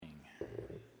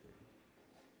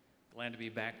Glad to be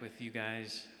back with you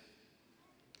guys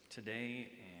today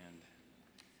and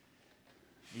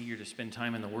eager to spend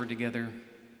time in the Word together.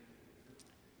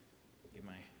 Give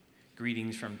my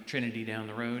greetings from Trinity down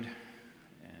the road,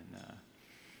 and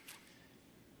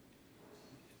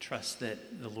trust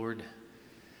that the Lord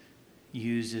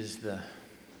uses the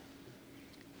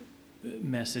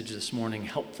message this morning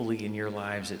helpfully in your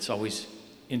lives. It's always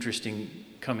interesting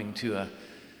coming to a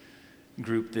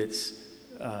group that's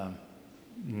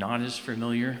not as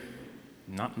familiar,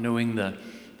 not knowing the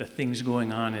things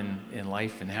going on in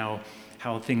life and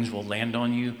how things will land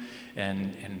on you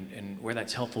and where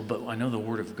that's helpful. But I know the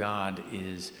Word of God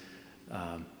is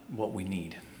what we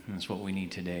need. And it's what we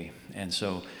need today. And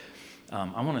so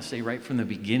I want to say right from the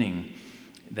beginning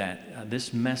that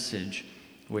this message,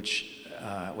 which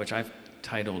I've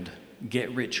titled "Get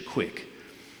Rich Quick,"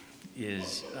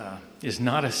 is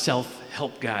not a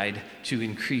self-help guide to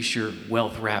increase your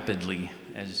wealth rapidly,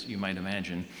 as you might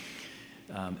imagine,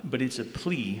 but it's a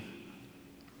plea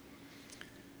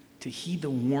to heed the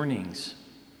warnings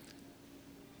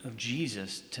of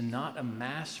Jesus to not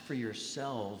amass for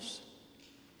yourselves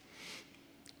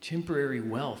temporary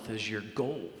wealth as your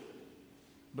goal,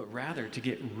 but rather to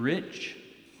get rich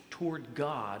toward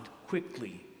God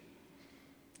quickly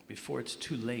before it's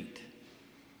too late.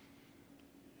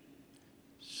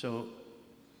 So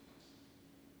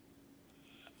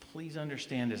please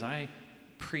understand, as I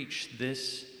preach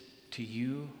this to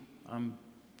you, I'm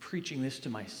preaching this to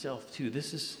myself too.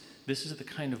 This is the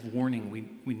kind of warning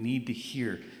we need to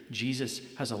hear. Jesus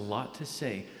has a lot to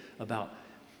say about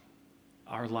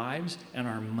our lives and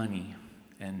our money,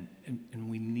 and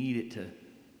we need it to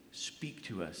speak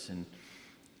to us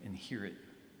and hear it.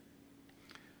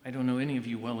 I don't know any of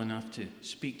you well enough to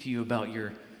speak to you about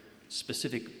your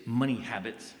specific money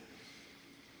habits,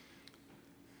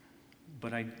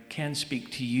 but I can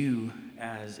speak to you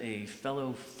as a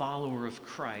fellow follower of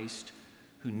Christ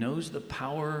who knows the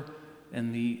power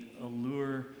and the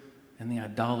allure and the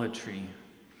idolatry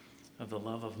of the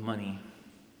love of money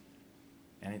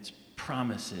and its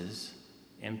promises,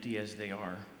 empty as they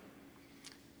are.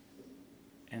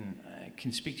 And I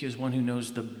can speak to you as one who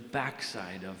knows the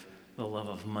backside of the love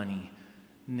of money,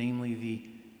 namely the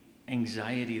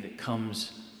anxiety that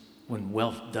comes when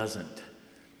wealth doesn't.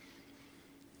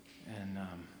 And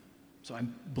so I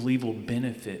believe we'll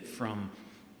benefit from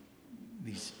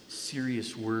these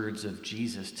serious words of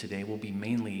Jesus today. We'll be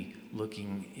mainly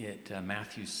looking at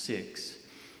Matthew 6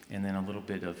 and then a little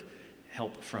bit of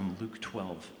help from Luke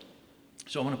 12.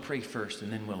 So I want to pray first,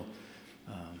 and then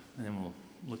we'll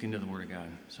look into the Word of God.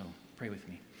 So pray with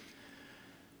me.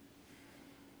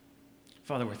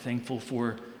 Father, we're thankful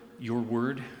for your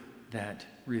Word that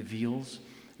reveals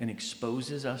and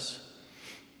exposes us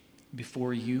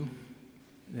before you,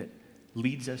 that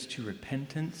leads us to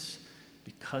repentance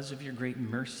because of your great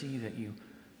mercy that you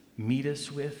meet us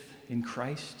with in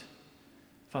Christ.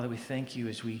 Father, we thank you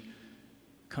as we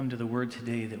come to the Word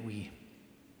today that we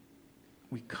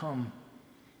come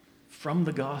from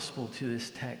the gospel to this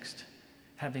text,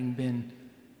 having been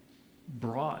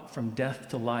brought from death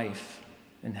to life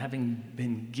and having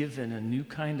been given a new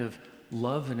kind of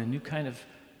love and a new kind of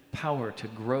power to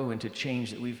grow and to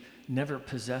change that we've never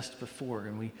possessed before.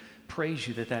 And we praise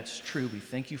you that that's true. We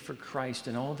thank you for Christ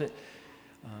and all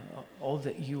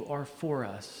that you are for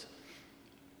us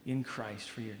in Christ,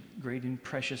 for your great and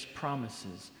precious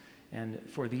promises, and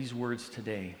for these words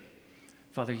today.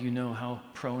 Father, you know how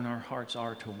prone our hearts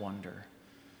are to wander,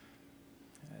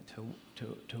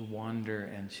 to wander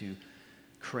and to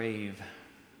crave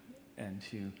and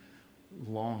to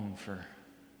long for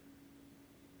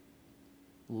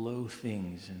low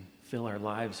things and fill our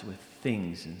lives with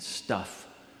things and stuff.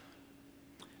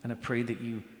 And I pray that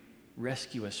you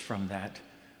rescue us from that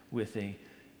with a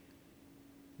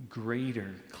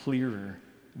greater, clearer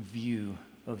view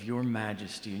of your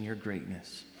majesty and your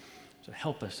greatness. So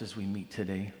help us as we meet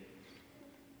today.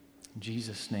 In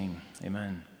Jesus' name,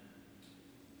 amen.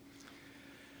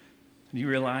 Do you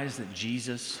realize that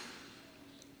Jesus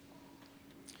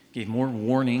gave more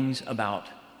warnings about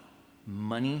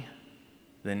money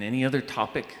than any other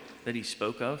topic that he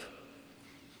spoke of?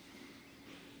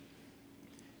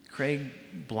 Craig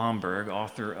Blomberg,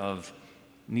 author of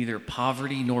Neither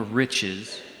Poverty Nor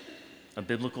Riches, A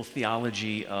Biblical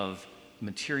Theology of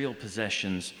Material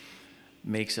Possessions,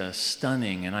 makes a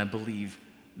stunning and I believe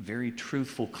very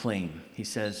truthful claim. He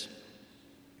says,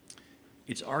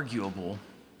 it's arguable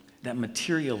that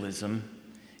materialism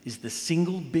is the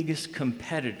single biggest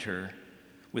competitor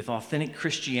with authentic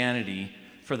Christianity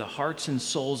for the hearts and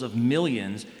souls of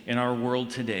millions in our world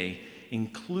today,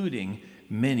 including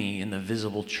many in the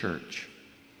visible church.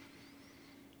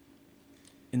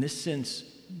 in this sense,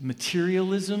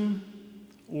 materialism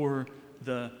or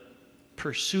the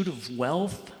pursuit of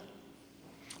wealth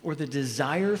or the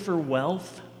desire for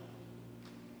wealth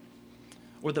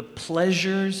or the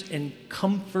pleasures and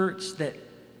comforts that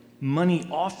money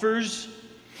offers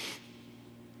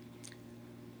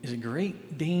is a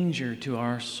great danger to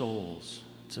our souls.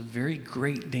 It's a very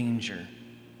great danger.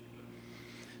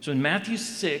 So in Matthew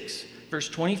 6, verse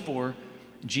 24,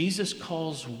 Jesus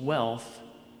calls wealth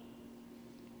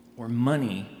or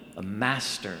money a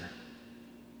master.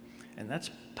 And that's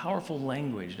powerful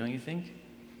language, don't you think?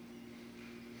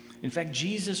 In fact,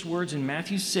 Jesus' words in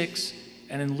Matthew 6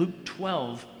 and in Luke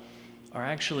 12 are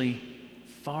actually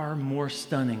far more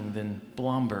stunning than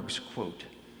Blomberg's quote.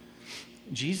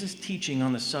 Jesus' teaching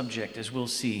on the subject, as we'll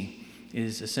see,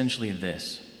 is essentially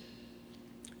this: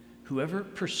 whoever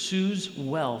pursues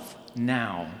wealth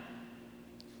now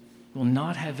will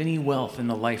not have any wealth in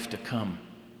the life to come.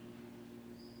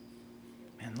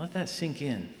 Man, let that sink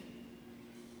in.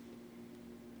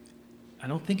 I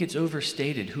don't think it's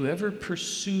overstated. Whoever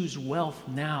pursues wealth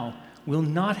now will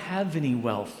not have any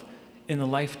wealth in the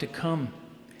life to come.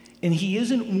 And he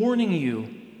isn't warning you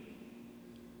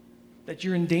that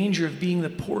you're in danger of being the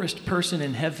poorest person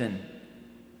in heaven.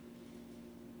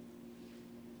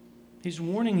 He's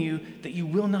warning you that you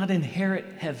will not inherit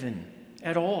heaven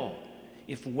at all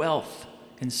if wealth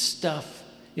and stuff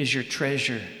is your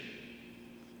treasure.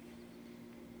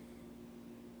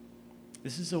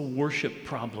 This is a worship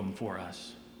problem for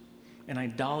us, an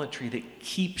idolatry that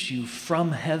keeps you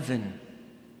from heaven.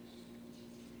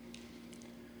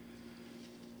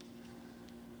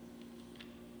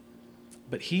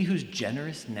 But he who's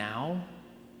generous now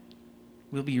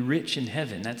will be rich in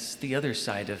heaven. That's the other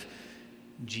side of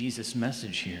Jesus'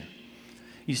 message here.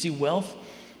 You see, wealth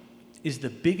is the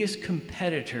biggest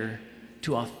competitor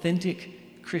to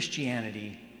authentic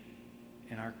Christianity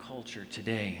in our culture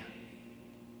today.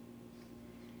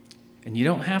 And you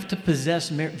don't have to possess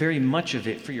very much of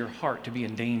it for your heart to be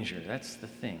in danger. That's the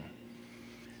thing.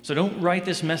 So don't write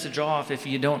this message off if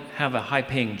you don't have a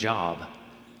high-paying job,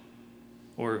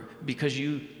 or because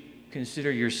you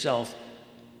consider yourself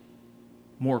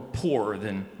more poor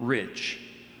than rich,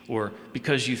 or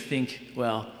because you think,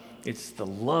 well, it's the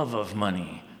love of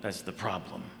money that's the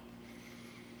problem,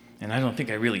 and I don't think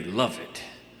I really love it.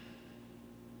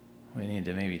 We need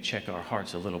to maybe check our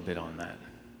hearts a little bit on that.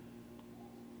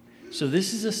 So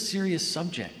this is a serious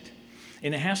subject,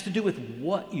 and it has to do with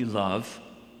what you love,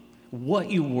 what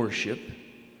you worship,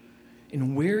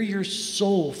 and where your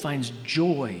soul finds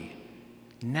joy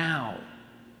now,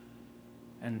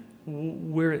 and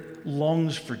where it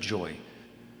longs for joy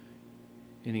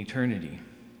in eternity.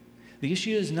 The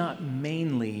issue is not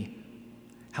mainly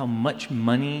how much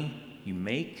money you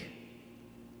make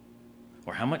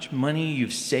or how much money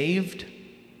you've saved.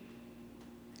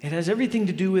 It has everything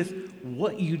to do with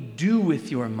what you do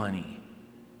with your money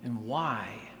and why.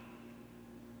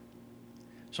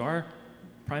 So our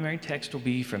primary text will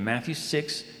be from Matthew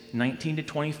 6, 19 to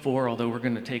 24, although we're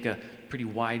going to take a pretty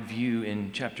wide view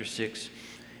in chapter 6.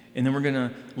 And then we're going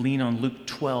to lean on Luke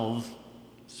 12,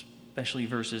 especially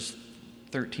verses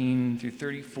 13 through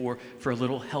 34, for a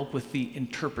little help with the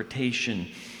interpretation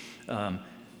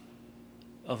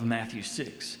of Matthew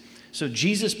 6. So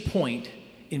Jesus' point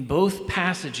in both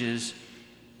passages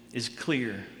is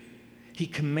clear. He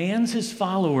commands his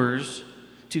followers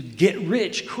to get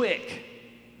rich quick.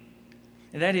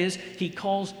 And that is, he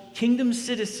calls kingdom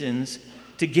citizens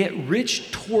to get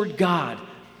rich toward God.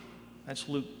 That's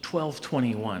Luke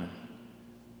 12:21.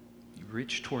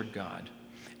 Rich toward God.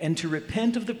 And to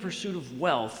repent of the pursuit of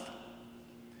wealth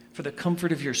for the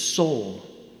comfort of your soul,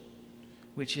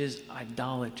 which is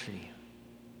idolatry.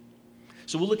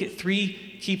 So we'll look at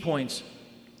three key points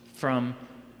from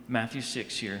Matthew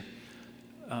 6 here.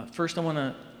 First, I want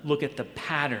to look at the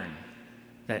pattern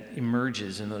that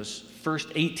emerges in those first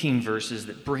 18 verses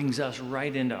that brings us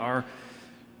right into our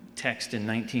text in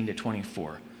 19 to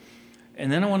 24.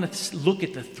 And then I want to look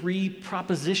at the three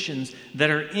propositions that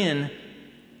are in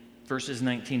verses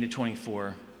 19 to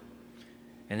 24,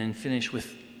 and then finish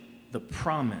with the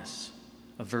promise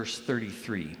of verse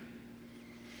 33.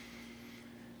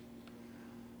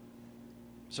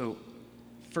 So,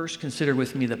 first, consider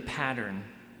with me the pattern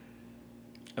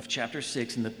of chapter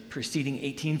 6 in the preceding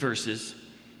 18 verses.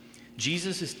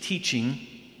 Jesus is teaching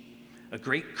a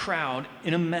great crowd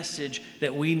in a message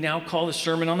that we now call the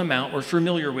Sermon on the Mount. We're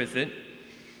familiar with it.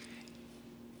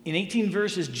 In 18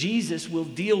 verses, Jesus will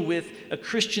deal with a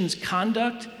Christian's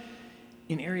conduct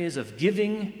in areas of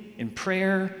giving, in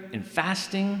prayer, in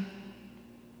fasting.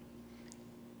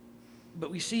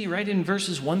 But we see right in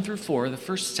verses 1 through 4, the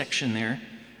first section there,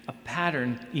 a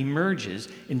pattern emerges,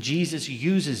 and Jesus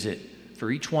uses it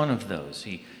for each one of those.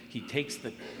 He takes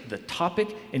the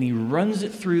topic and he runs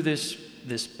it through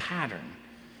this pattern.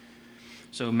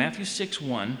 So Matthew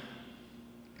 6:1,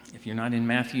 if you're not in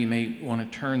Matthew, you may want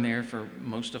to turn there for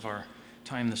most of our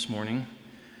time this morning.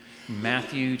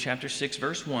 Matthew chapter 6,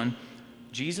 verse 1,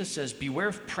 Jesus says, "Beware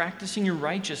of practicing your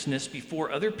righteousness before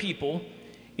other people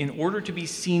in order to be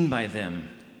seen by them.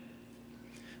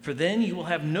 For then you will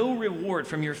have no reward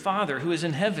from your Father who is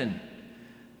in heaven.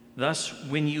 Thus,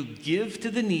 when you give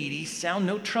to the needy, sound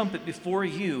no trumpet before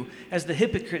you, as the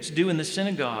hypocrites do in the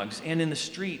synagogues and in the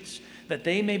streets, that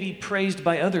they may be praised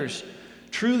by others.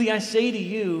 Truly I say to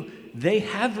you, they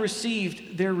have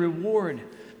received their reward.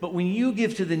 But when you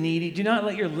give to the needy, do not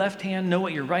let your left hand know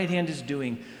what your right hand is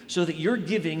doing, so that your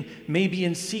giving may be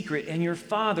in secret, and your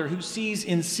Father who sees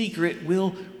in secret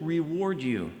will reward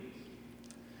you."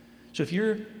 So if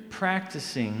you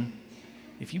practice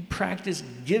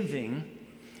giving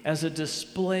as a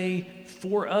display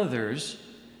for others,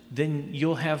 then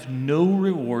you'll have no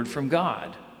reward from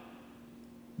God.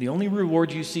 The only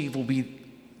reward you see will be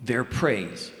their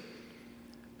praise.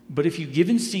 But if you give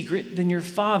in secret, then your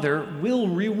Father will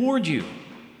reward you.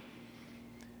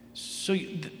 So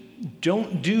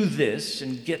don't do this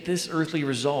and get this earthly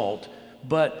result,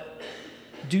 but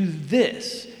do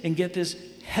this and get this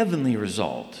heavenly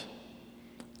result.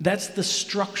 That's the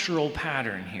structural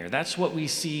pattern here. That's what we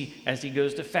see as he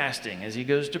goes to fasting, as he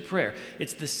goes to prayer.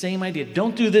 It's the same idea.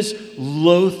 Don't do this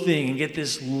low thing and get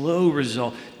this low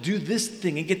result. Do this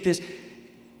thing and get this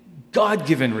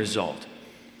God-given result.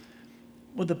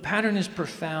 Well, the pattern is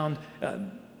profound.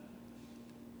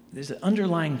 There's an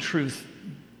underlying truth.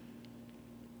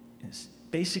 It's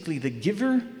basically the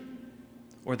giver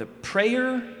or the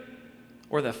prayer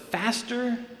or the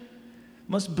faster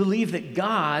must believe that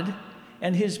God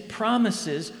and his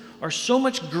promises are so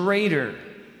much greater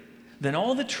than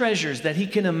all the treasures that he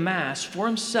can amass for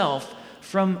himself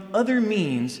from other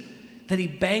means, that he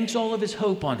banks all of his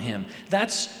hope on him.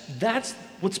 That's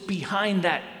what's behind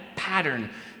that pattern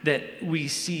that we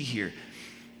see here.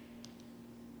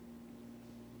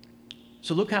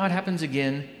 So look how it happens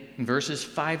again in verses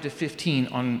 5 to 15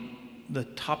 on the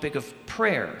topic of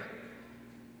prayer.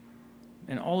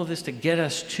 And all of this to get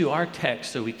us to our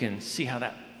text so we can see how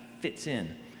that fits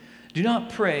in. Do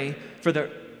not pray for the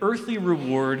earthly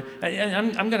reward.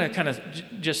 And I'm going to kind of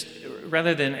just,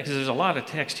 rather than, because there's a lot of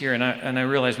text here, and I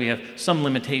realize we have some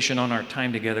limitation on our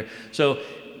time together. So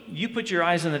you put your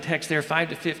eyes on the text there, 5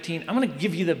 to 15. I'm going to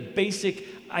give you the basic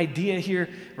idea here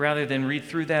rather than read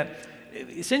through that.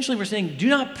 Essentially, we're saying, do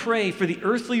not pray for the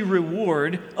earthly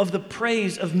reward of the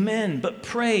praise of men, but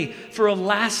pray for a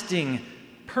lasting,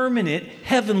 permanent,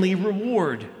 heavenly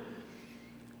reward.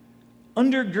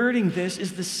 Undergirding this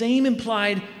is the same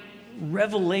implied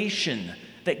revelation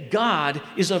that God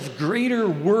is of greater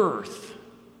worth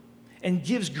and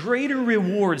gives greater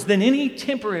rewards than any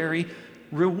temporary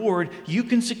reward you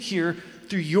can secure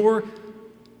through your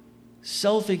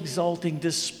self-exalting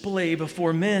display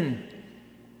before men.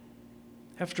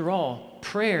 After all,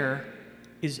 prayer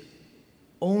is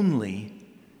only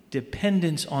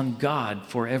dependence on God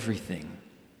for everything.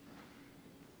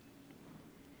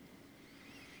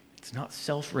 It's not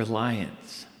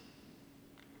self-reliance.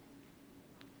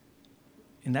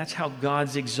 And that's how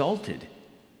God's exalted,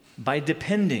 by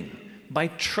depending, by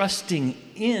trusting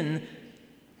in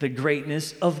the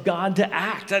greatness of God to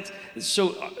act.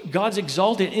 So God's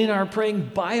exalted in our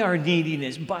praying by our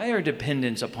neediness, by our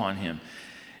dependence upon him.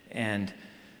 And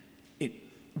it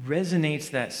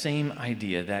resonates that same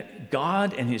idea that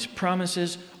God and his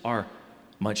promises are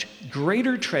much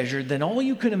greater treasure than all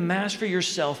you could amass for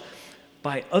yourself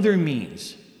by other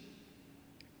means.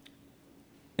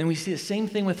 And we see the same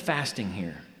thing with fasting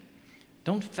here.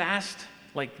 Don't fast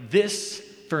like this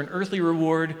for an earthly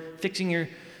reward, fixing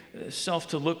yourself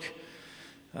to look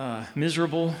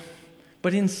miserable,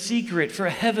 but in secret for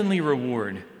a heavenly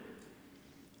reward.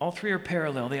 All three are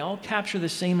parallel. They all capture the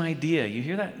same idea. You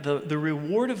hear that? The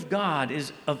reward of God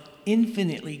is of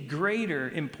infinitely greater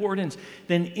importance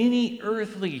than any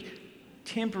earthly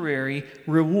temporary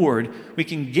reward we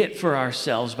can get for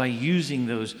ourselves by using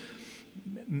those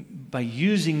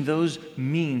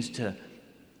means to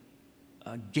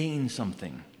gain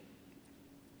something.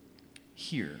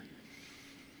 Here,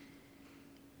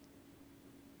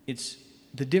 it's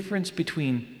the difference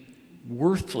between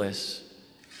worthless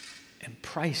and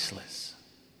priceless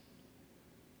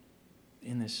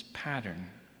in this pattern.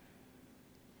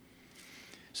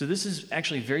 So this is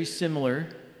actually very similar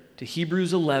to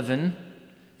Hebrews 11,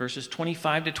 verses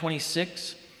 25 to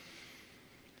 26,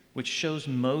 which shows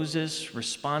Moses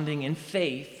responding in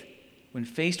faith when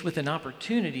faced with an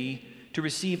opportunity to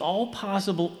receive all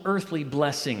possible earthly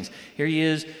blessings. Here he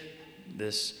is,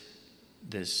 this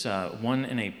one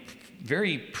in a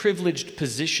very privileged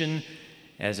position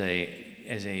as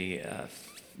a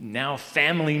now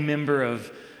family member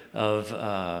of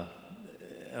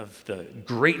the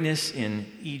greatness in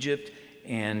Egypt.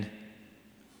 And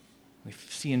we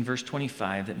see in verse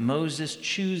 25 that Moses,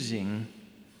 choosing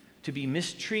to be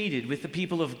mistreated with the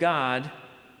people of God,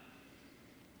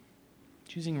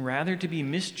 choosing rather to be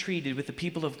mistreated with the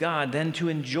people of God than to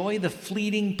enjoy the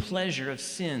fleeting pleasure of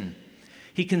sin,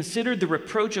 he considered the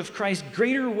reproach of Christ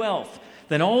greater wealth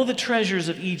than all the treasures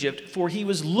of Egypt, for he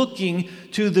was looking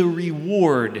to the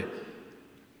reward.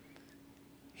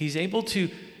 He's able to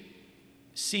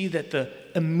see that the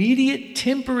immediate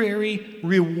temporary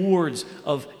rewards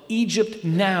of Egypt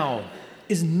now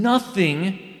is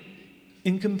nothing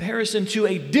in comparison to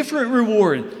a different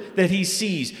reward that he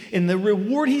sees. And the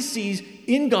reward he sees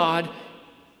in God,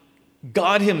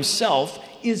 God himself,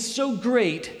 is so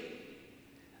great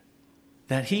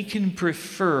that he can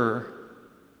prefer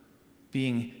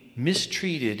being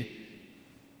mistreated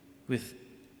with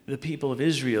the people of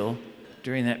Israel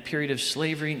during that period of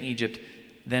slavery in Egypt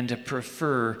than to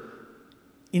prefer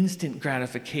instant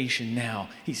gratification now.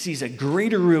 He sees a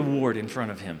greater reward in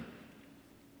front of him.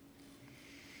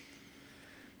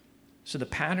 So the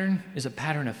pattern is a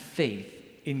pattern of faith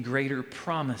in greater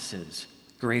promises,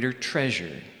 greater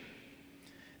treasure.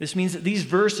 This means that these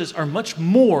verses are much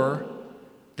more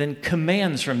than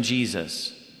commands from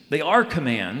Jesus. They are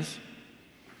commands,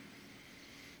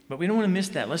 but we don't want to miss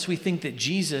that lest we think that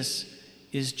Jesus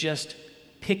is just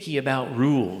picky about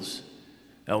rules.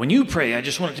 When you pray, I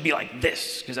just want it to be like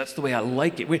this because that's the way I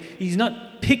like it. He's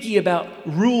not picky about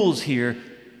rules here.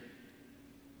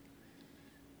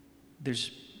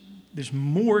 There's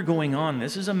more going on.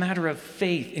 This is a matter of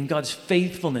faith in God's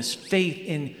faithfulness, faith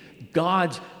in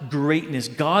God's greatness,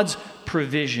 God's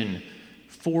provision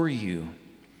for you.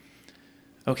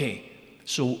 Okay,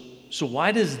 so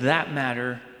why does that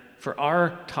matter for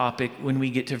our topic when we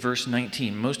get to verse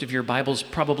 19? Most of your Bibles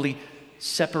probably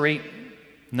separate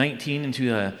 19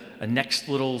 into a next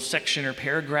little section or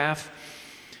paragraph.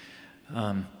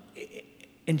 And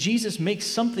Jesus makes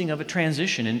something of a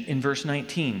transition in verse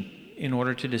 19 in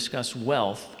order to discuss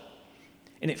wealth.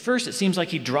 And at first it seems like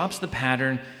he drops the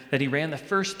pattern that he ran the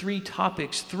first three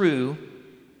topics through,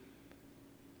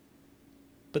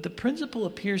 but the principle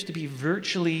appears to be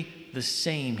virtually the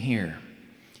same here.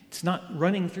 It's not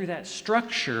running through that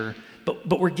structure,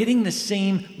 but we're getting the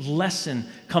same lesson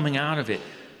coming out of it.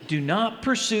 Do not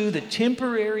pursue the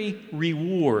temporary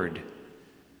reward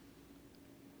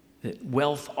that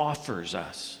wealth offers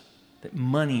us, that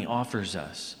money offers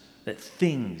us, that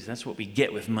things, that's what we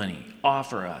get with money,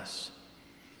 offer us.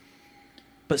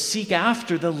 But seek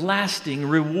after the lasting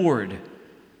reward.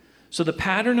 So the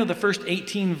pattern of the first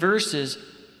 18 verses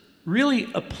really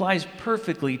applies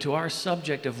perfectly to our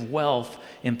subject of wealth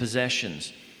and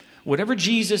possessions. Whatever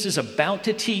Jesus is about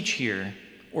to teach here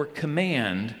or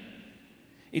command,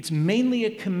 it's mainly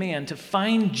a command to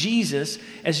find Jesus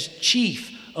as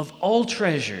chief of all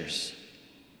treasures.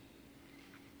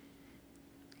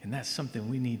 And that's something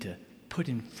we need to put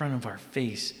in front of our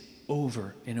face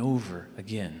over and over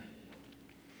again.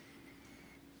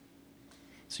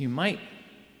 So you might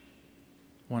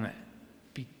want to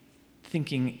be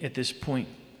thinking at this point,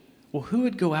 well, who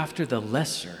would go after the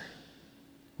lesser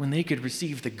when they could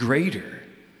receive the greater?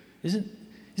 Isn't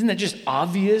that just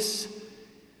obvious?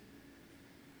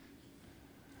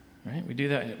 Right? We do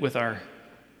that with our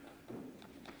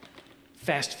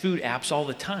fast food apps all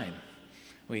the time.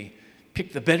 We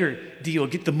pick the better deal,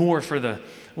 get the more for the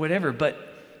whatever, but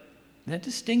that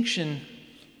distinction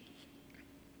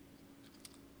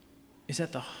is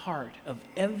at the heart of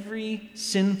every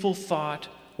sinful thought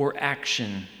or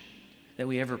action that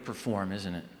we ever perform,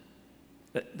 isn't it?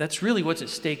 That's really what's at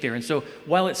stake there. And so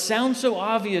while it sounds so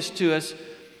obvious to us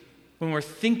when we're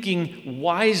thinking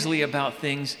wisely about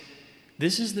things,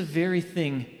 this is the very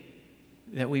thing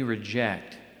that we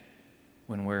reject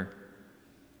when we're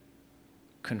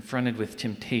confronted with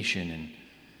temptation and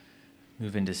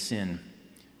move into sin.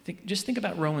 Just think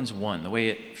about Romans 1, the way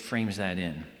it frames that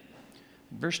in.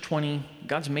 Verse 20,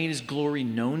 God's made his glory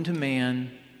known to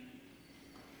man,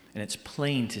 and it's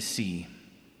plain to see.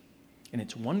 And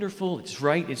it's wonderful, it's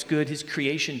right, it's good. His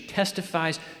creation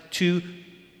testifies to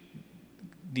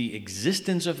the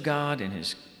existence of God and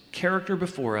his character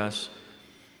before us.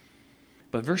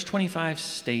 But verse 25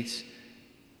 states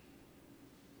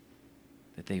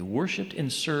that they worshiped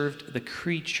and served the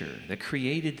creature, the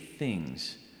created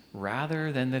things,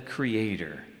 rather than the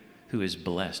Creator, who is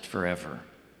blessed forever.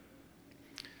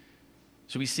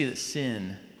 So we see that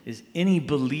sin is any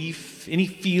belief, any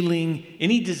feeling,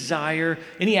 any desire,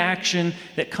 any action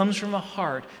that comes from a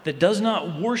heart that does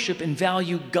not worship and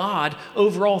value God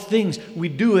over all things. We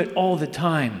do it all the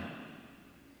time.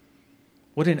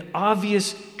 What an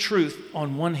obvious truth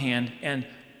on one hand, and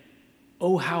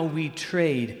oh, how we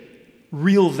trade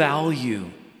real value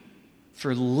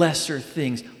for lesser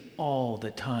things all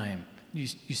the time. You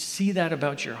see that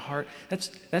about your heart?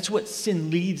 That's what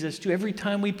sin leads us to. Every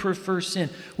time we prefer sin,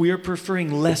 we are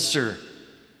preferring lesser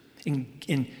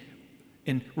in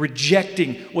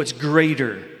rejecting what's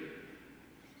greater.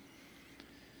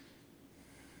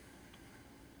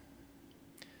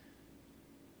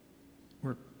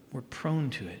 We're prone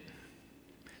to it.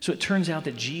 So it turns out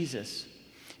that Jesus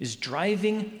is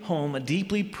driving home a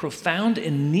deeply profound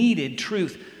and needed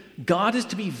truth. God is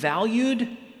to be valued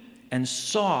and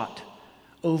sought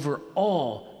over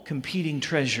all competing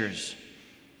treasures.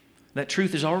 That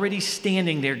truth is already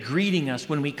standing there greeting us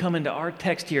when we come into our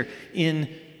text here in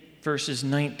verses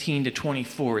 19 to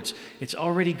 24. It's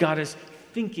already got us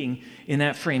thinking in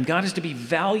that frame. God is to be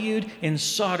valued and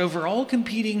sought over all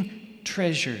competing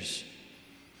treasures.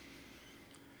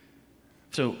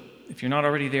 So if you're not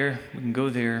already there, we can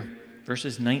go there.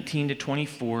 Verses 19 to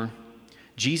 24.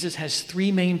 Jesus has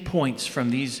three main points from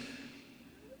these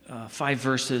 5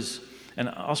 verses, and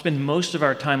I'll spend most of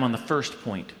our time on the first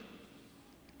point.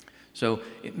 So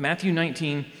Matthew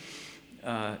 19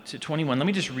 to 21, let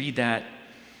me just read that.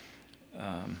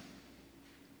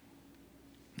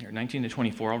 Here, 19 to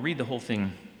 24, I'll read the whole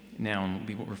thing now and we'll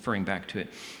be referring back to it.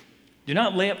 Do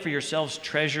not lay up for yourselves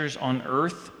treasures on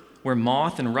earth where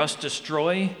moth and rust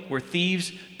destroy, where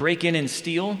thieves break in and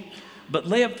steal. But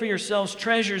lay up for yourselves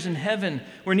treasures in heaven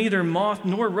where neither moth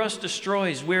nor rust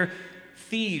destroys, where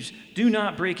thieves do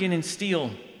not break in and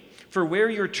steal. For where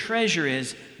your treasure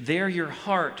is, there your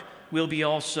heart will be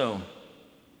also.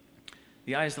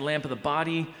 The eye is the lamp of the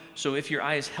body, so if your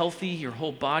eye is healthy, your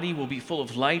whole body will be full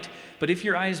of light. But if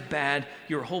your eye is bad,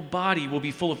 your whole body will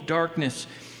be full of darkness.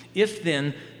 If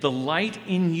then the light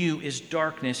in you is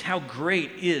darkness, how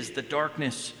great is the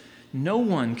darkness? No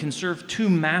one can serve two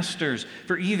masters,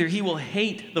 for either he will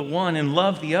hate the one and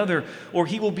love the other, or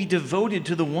he will be devoted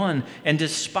to the one and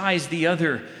despise the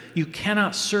other. You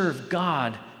cannot serve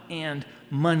God and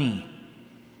money.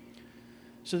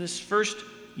 So this first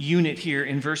unit here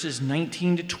in verses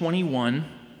 19 to 21, I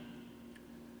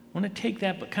want to take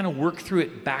that but kind of work through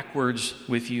it backwards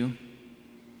with you.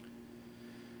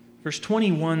 Verse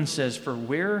 21 says, "For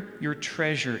where your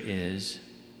treasure is,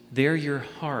 there your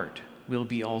heart will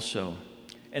be also."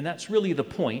 And that's really the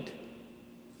point.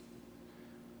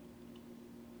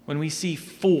 When we see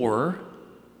 "for,"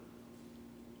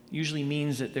 usually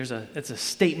means that that's a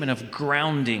statement of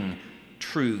grounding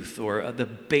truth or the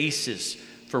basis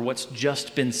for what's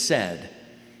just been said.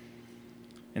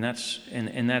 And that's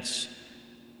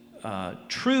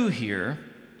true here,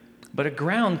 but a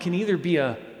ground can either be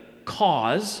a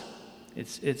cause,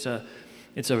 the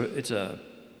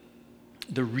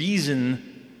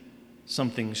reason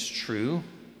something's true,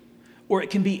 or it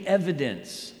can be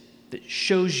evidence that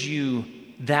shows you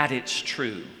that it's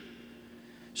true.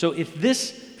 So if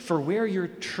this, "for where your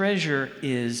treasure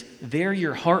is, there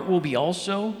your heart will be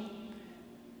also,"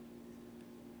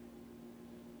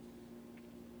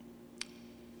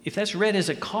 if that's read as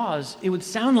a cause, it would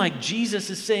sound like Jesus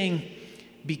is saying,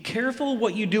 be careful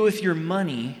what you do with your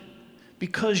money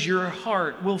because your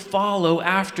heart will follow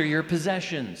after your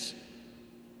possessions.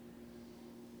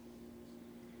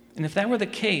 And if that were the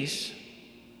case,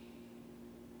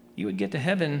 you would get to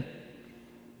heaven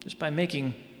just by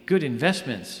making good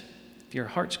investments. If your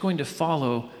heart's going to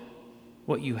follow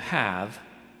what you have,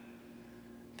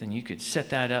 then you could set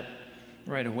that up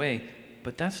right away.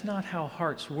 But that's not how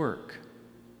hearts work.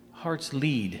 Hearts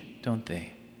lead, don't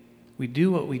they? We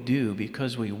do what we do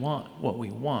because we want what we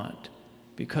want,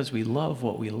 because we love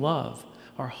what we love.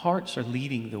 Our hearts are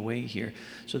leading the way here.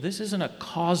 So this isn't a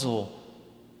causal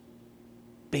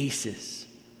basis.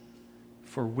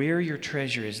 For where your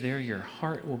treasure is, there your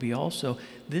heart will be also.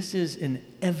 This is an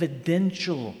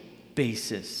evidential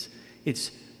basis.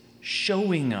 It's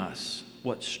showing us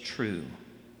what's true.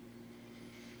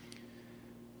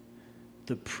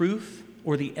 The proof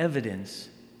or the evidence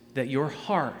that your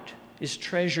heart is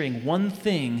treasuring one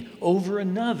thing over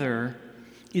another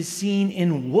is seen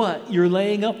in what you're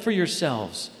laying up for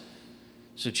yourselves.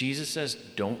 So Jesus says,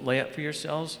 don't lay up for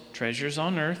yourselves treasures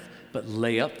on earth, but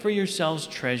lay up for yourselves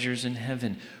treasures in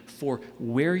heaven. For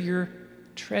where your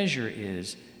treasure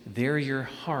is, there your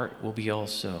heart will be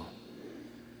also.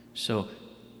 So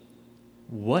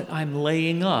what I'm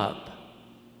laying up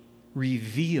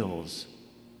reveals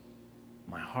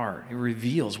my heart. It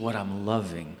reveals what I'm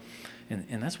loving.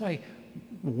 And that's why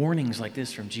warnings like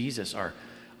this from Jesus are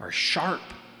sharp.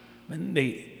 And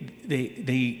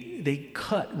they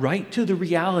cut right to the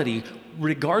reality,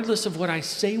 regardless of what I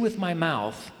say with my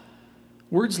mouth.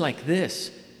 Words like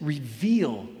this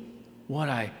reveal what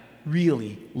I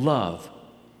really love.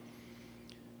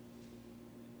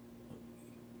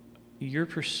 Your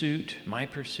pursuit, my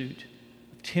pursuit,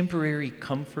 of temporary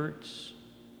comforts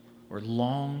or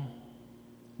long,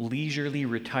 leisurely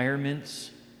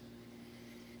retirements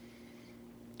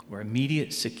or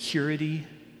immediate security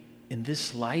in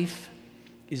this life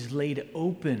is laid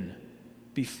open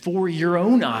before your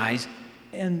own eyes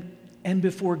and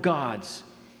before God's.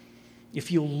 If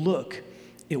you'll look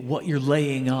at what you're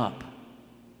laying up.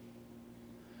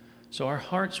 So our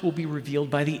hearts will be revealed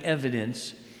by the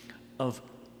evidence of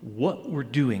what we're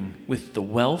doing with the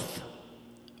wealth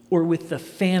or with the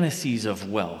fantasies of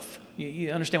wealth.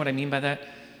 You understand what I mean by that?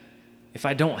 If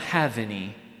I don't have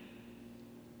any,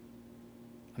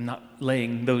 I'm not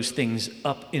laying those things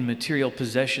up in material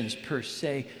possessions per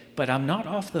se, but I'm not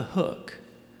off the hook.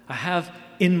 I have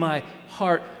in my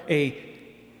heart a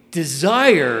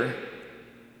desire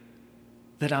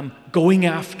that I'm going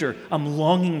after, I'm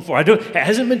longing for. It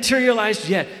hasn't materialized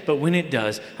yet, but when it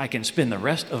does, I can spend the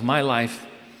rest of my life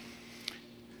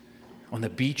on the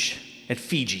beach at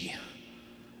Fiji.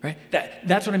 Right?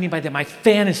 That's what I mean by that. My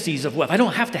fantasies of wealth. I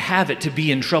don't have to have it to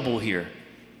be in trouble here.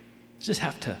 I just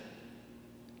have to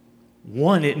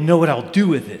want it and know what I'll do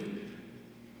with it.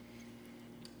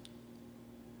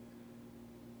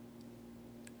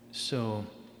 So,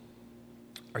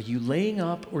 are you laying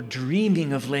up or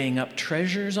dreaming of laying up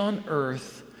treasures on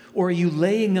earth, or are you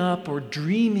laying up or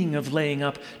dreaming of laying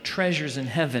up treasures in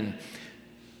heaven?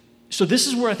 So this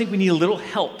is where I think we need a little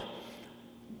help.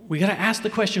 We got to ask the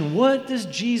question, what does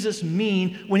Jesus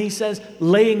mean when he says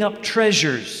laying up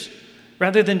treasures?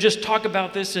 Rather than just talk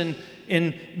about this in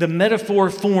the metaphor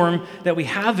form that we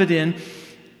have it in.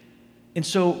 And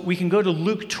so we can go to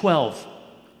Luke 12,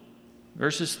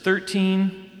 verses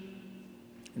 13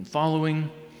 and following.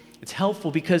 It's helpful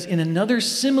because in another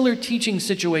similar teaching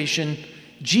situation,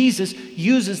 Jesus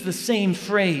uses the same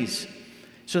phrase.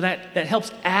 So that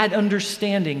helps add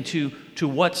understanding to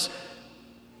what's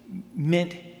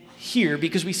meant here,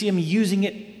 because we see him using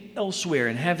it elsewhere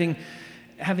and having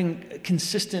a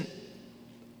consistent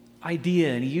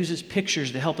idea, and he uses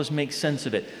pictures to help us make sense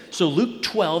of it. So Luke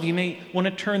 12, you may want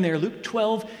to turn there. Luke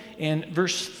 12 and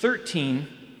verse 13.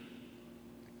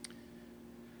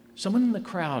 Someone in the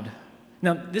crowd.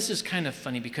 Now, this is kind of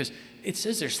funny because it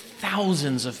says there's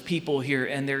thousands of people here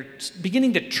and they're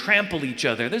beginning to trample each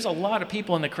other. There's a lot of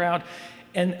people in the crowd.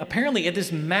 And apparently at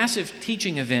this massive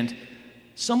teaching event,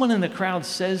 someone in the crowd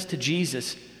says to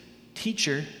Jesus,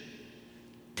 "Teacher,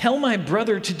 tell my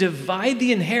brother to divide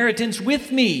the inheritance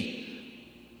with me."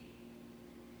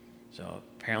 So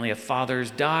apparently a father's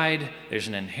died, there's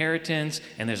an inheritance,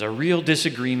 and there's a real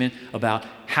disagreement about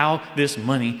how this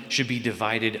money should be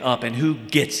divided up and who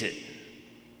gets it.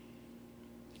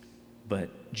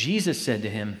 But Jesus said to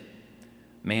him,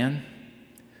 "Man,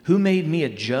 who made me a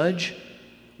judge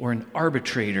or an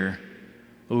arbitrator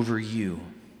over you?"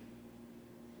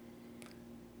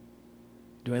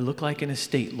 Do I look like an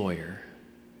estate lawyer?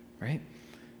 Right?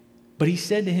 But he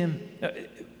said to him,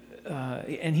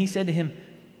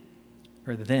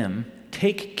 or them,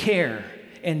 "Take care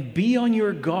and be on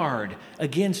your guard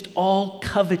against all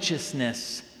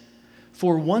covetousness.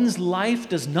 For one's life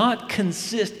does not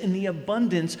consist in the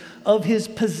abundance of his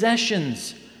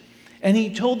possessions." And he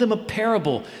told them a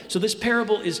parable. So this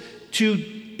parable is to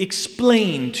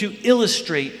explain, to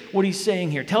illustrate what he's saying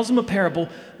here. Tells them a parable.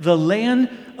 The land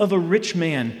of a rich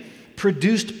man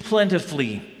produced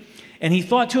plentifully. And he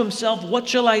thought to himself, "What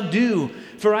shall I do?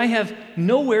 For I have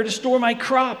nowhere to store my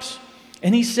crops."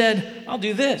 And he said, "I'll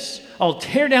do this. I'll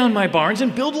tear down my barns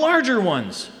and build larger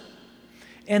ones.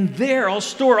 And there I'll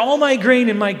store all my grain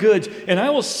and my goods. And I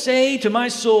will say to my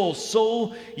soul,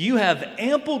 'Soul, you have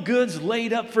ample goods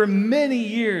laid up for many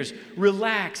years.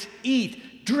 Relax,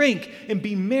 eat, drink, and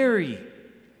be merry.'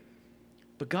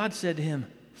 But God said to him,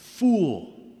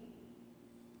 'Fool,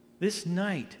 this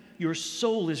night your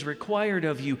soul is required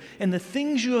of you, and the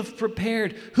things you have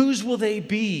prepared, whose will they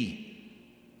be?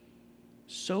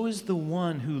 So is the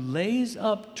one who lays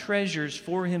up treasures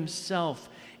for himself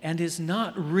and is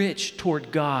not rich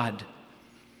toward God.'"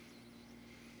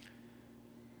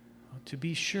 Well, to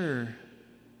be sure,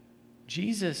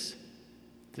 Jesus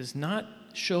does not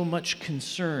show much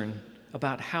concern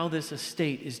about how this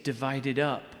estate is divided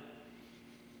up.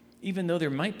 Even though there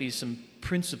might be some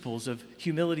principles of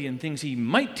humility and things he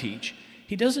might teach,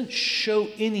 he doesn't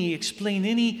explain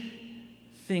any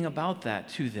thing about that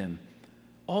to them.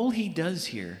 All he does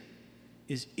here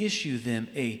is issue them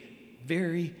a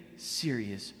very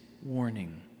serious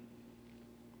warning.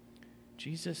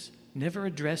 Jesus never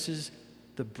addresses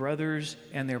the brothers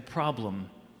and their problem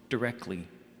directly,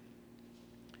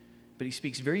 but he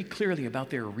speaks very clearly about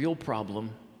their real problem.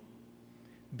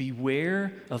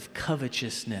 Beware of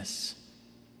covetousness,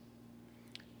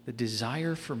 the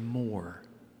desire for more.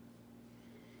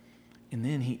 And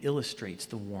then he illustrates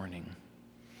the warning.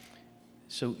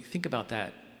 So think about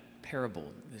that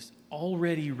parable. This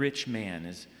already rich man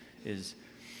is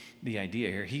the idea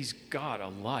here. He's got a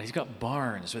lot. He's got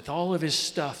barns with all of his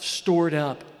stuff stored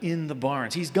up in the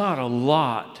barns. He's got a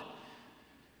lot.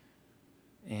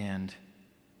 And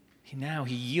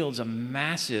he yields a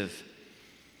massive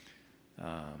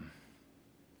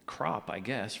crop, I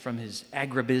guess, from his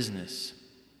agribusiness.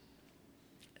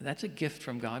 That's a gift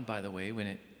from God, by the way, when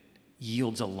it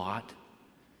yields a lot.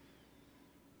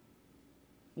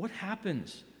 What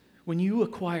happens when you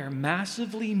acquire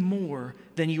massively more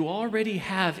than you already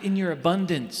have in your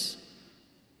abundance?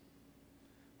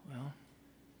 Well,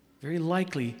 very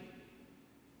likely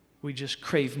we just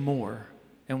crave more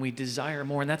and we desire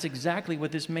more. And that's exactly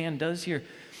what this man does here.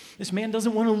 This man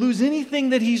doesn't want to lose anything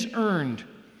that he's earned.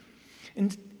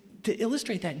 And to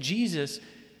illustrate that, Jesus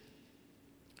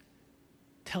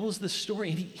tells the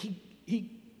story, and he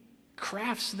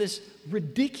crafts this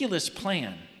ridiculous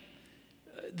plan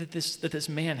that this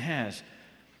man has.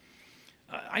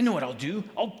 I know what I'll do.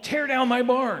 I'll tear down my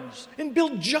barns and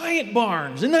build giant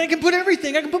barns, and then I can put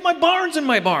everything. I can put my barns in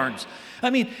my barns. I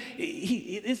mean,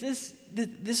 this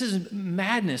is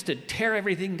madness to tear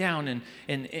everything down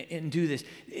and do this.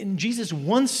 And Jesus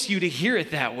wants you to hear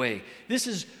it that way. This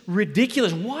is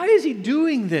ridiculous. Why is he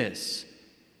doing this?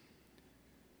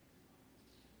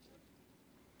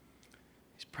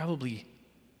 He's probably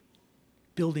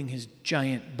building his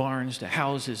giant barns to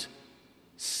house his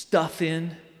stuff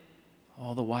in,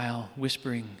 all the while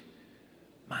whispering,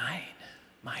 mine,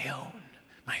 my own,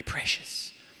 my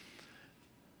precious.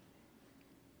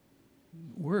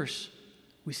 Worse,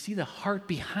 we see the heart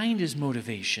behind his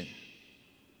motivation.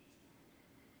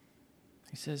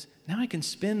 He says, now I can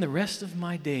spend the rest of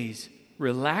my days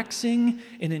relaxing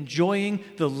and enjoying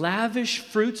the lavish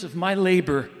fruits of my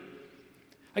labor.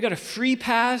 I got a free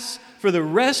pass for the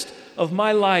rest of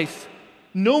my life.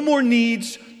 No more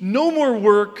needs, no more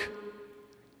work.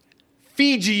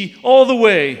 Fiji all the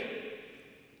way.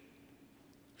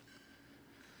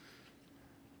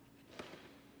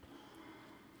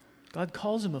 God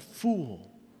calls him a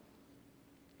fool.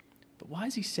 But why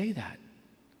does he say that?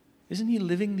 Isn't he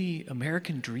living the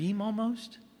American dream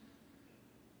almost?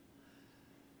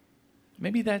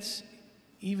 Maybe that's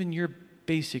even your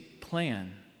basic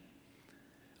plan.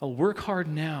 I'll work hard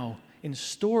now and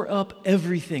store up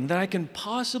everything that I can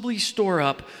possibly store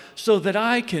up so that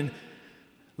I can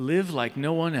live like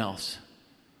no one else.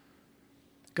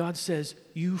 God says,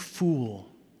 you fool.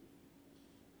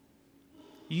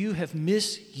 You have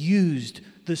misused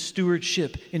the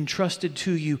stewardship entrusted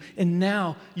to you, and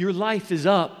now your life is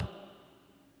up.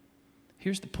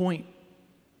 Here's the point.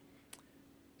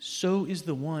 So is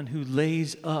the one who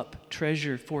lays up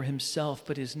treasure for himself,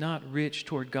 but is not rich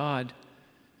toward God.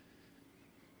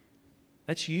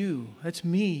 That's you. That's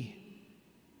me.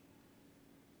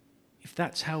 If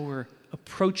that's how we're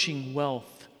approaching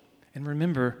wealth, and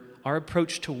remember, our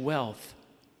approach to wealth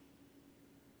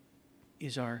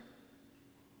is our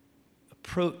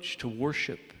approach to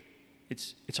worship.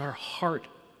 It's our heart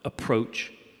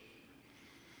approach.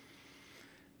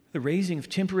 The raising of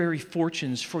temporary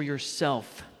fortunes for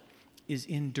yourself is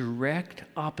in direct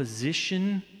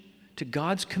opposition to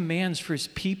God's commands for his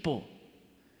people.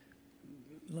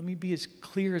 Let me be as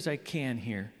clear as I can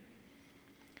here.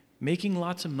 Making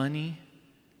lots of money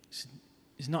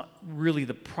is not really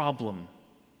the problem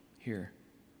here.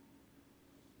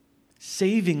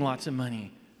 Saving lots of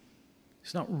money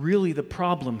is not really the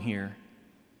problem here.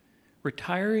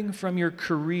 Retiring from your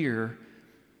career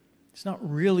is not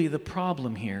really the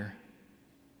problem here.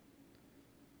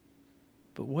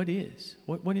 But what is?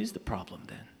 What is the problem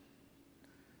then?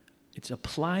 It's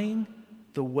applying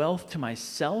the wealth to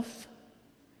myself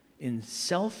in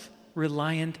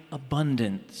self-reliant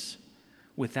abundance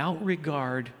without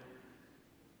regard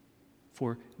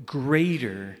for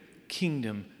greater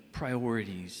kingdom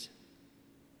priorities.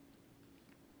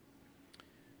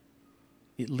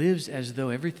 It lives as though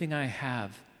everything I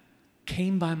have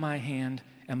came by my hand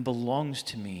and belongs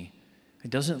to me.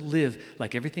 It doesn't live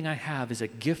like everything I have is a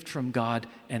gift from God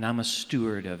and I'm a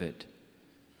steward of it.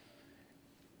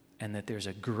 And that there's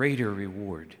a greater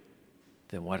reward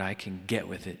than what I can get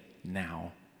with it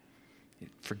now. It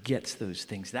forgets those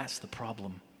things. That's the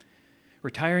problem.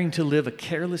 Retiring to live a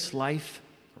careless life,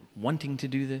 wanting to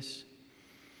do this,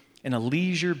 and a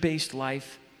leisure-based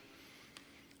life,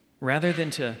 rather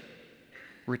than to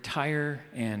retire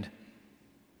and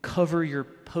cover your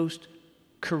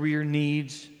post-career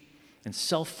needs and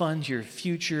self-fund your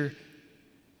future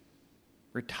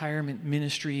retirement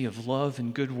ministry of love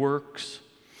and good works,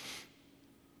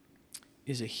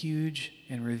 is a huge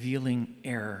and revealing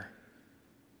error.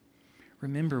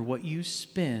 Remember, what you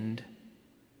spend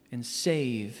and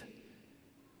save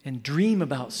and dream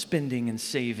about spending and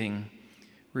saving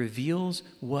reveals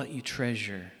what you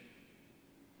treasure.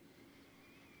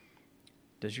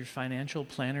 Does your financial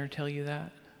planner tell you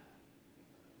that?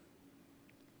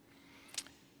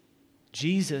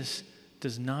 Jesus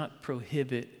does not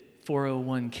prohibit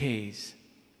 401ks.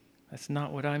 That's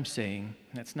not what I'm saying.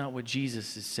 That's not what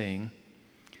Jesus is saying.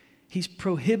 He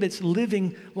prohibits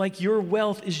living like your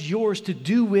wealth is yours to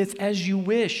do with as you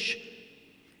wish,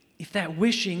 if that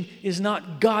wishing is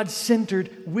not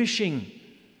God-centered wishing.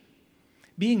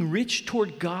 Being rich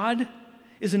toward God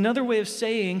is another way of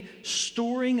saying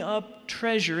storing up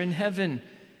treasure in heaven.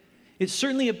 It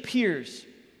certainly appears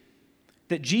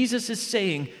that Jesus is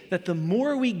saying that the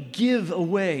more we give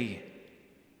away,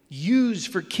 use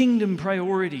for kingdom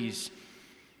priorities,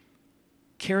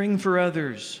 caring for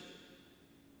others,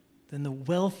 then the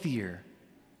wealthier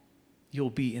you'll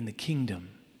be in the kingdom.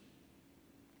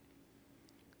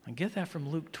 I get that from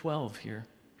Luke 12 here,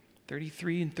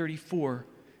 33 and 34.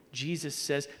 Jesus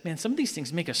says, man, some of these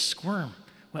things make us squirm.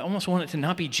 I almost want it to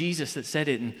not be Jesus that said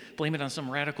it and blame it on some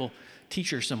radical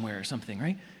teacher somewhere or something,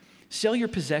 right? Sell your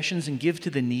possessions and give to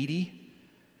the needy.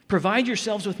 Provide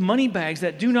yourselves with money bags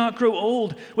that do not grow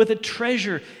old, with a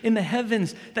treasure in the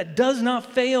heavens that does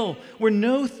not fail, where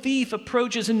no thief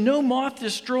approaches and no moth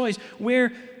destroys.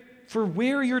 For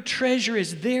where your treasure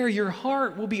is, there your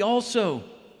heart will be also.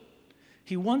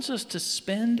 He wants us to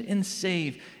spend and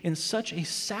save in such a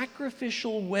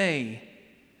sacrificial way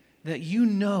that you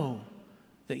know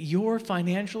that your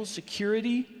financial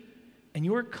security and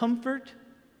your comfort,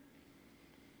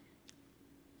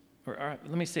 or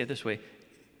let me say it this way.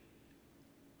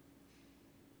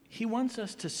 He wants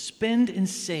us to spend and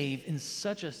save in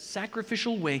such a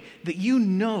sacrificial way that you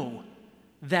know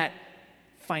that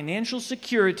financial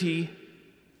security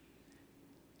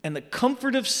and the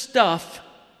comfort of stuff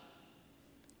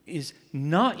is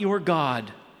not your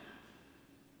God.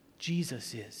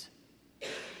 Jesus is.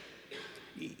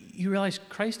 You realize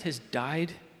Christ has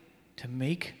died to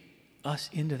make us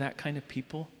into that kind of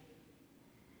people?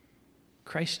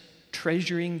 Christ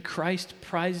treasuring, Christ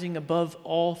prizing above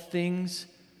all things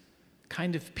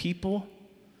kind of people.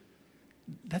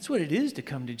 That's what it is to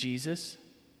come to Jesus.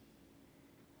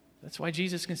 That's why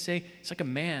Jesus can say, it's like a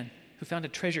man who found a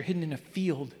treasure hidden in a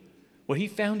field. What he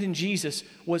found in Jesus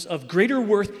was of greater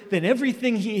worth than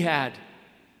everything he had.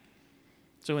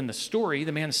 So in the story,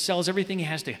 the man sells everything he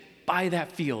has to buy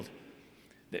that field.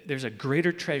 There's a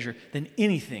greater treasure than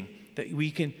anything that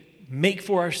we can make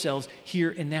for ourselves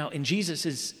here and now. And Jesus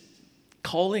is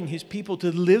calling his people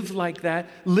to live like that,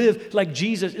 live like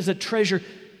Jesus is a treasure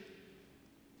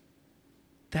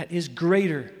that is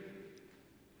greater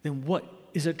than what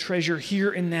is a treasure here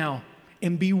and now.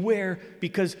 And beware,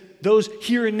 because those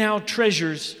here and now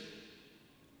treasures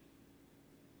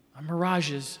are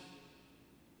mirages.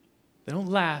 They don't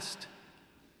last,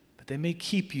 but they may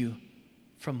keep you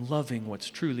from loving what's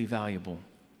truly valuable.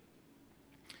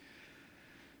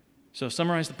 So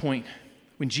summarize the point.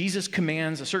 When Jesus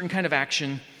commands a certain kind of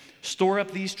action, store up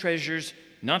these treasures,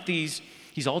 not these,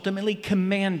 he's ultimately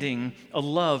commanding a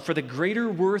love for the greater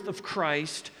worth of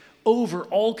Christ over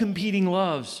all competing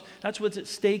loves. That's what's at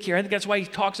stake here. I think that's why he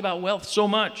talks about wealth so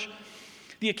much.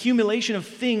 The accumulation of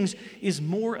things is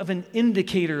more of an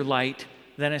indicator light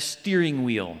than a steering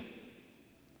wheel.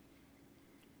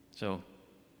 So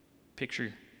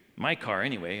picture my car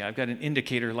anyway. I've got an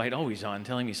indicator light always on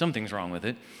telling me something's wrong with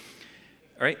it.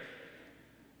 All right?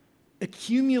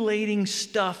 Accumulating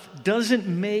stuff doesn't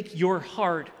make your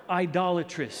heart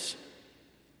idolatrous.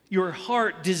 Your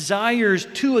heart desires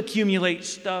to accumulate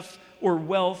stuff or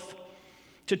wealth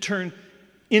to turn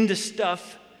into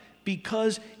stuff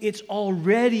because it's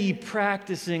already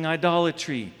practicing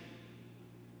idolatry.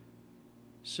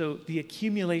 So the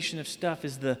accumulation of stuff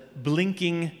is the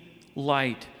blinking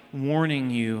light warning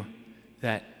you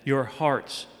that your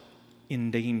heart's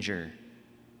in danger.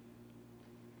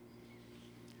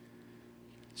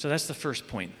 So that's the first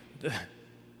point. The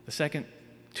second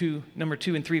number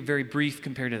 2 and 3, very brief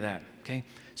compared to that, okay?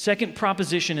 Second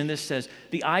proposition in this says,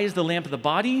 the eye is the lamp of the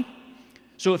body.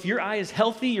 So if your eye is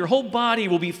healthy, your whole body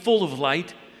will be full of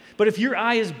light. But if your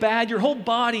eye is bad, your whole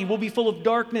body will be full of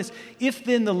darkness. If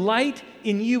then the light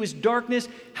in you is darkness,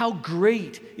 how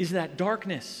great is that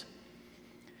darkness?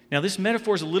 Now, this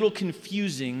metaphor is a little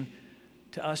confusing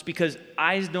to us because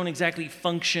eyes don't exactly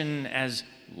function as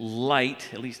light,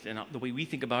 at least in the way we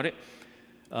think about it.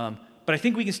 But I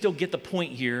think we can still get the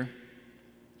point here.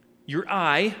 Your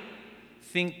eye,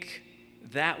 think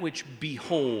that which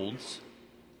beholds.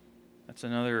 That's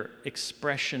another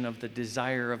expression of the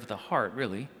desire of the heart,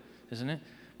 really, isn't it?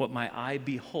 What my eye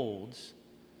beholds.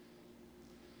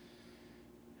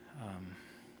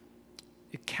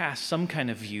 It casts some kind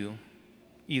of view,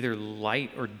 either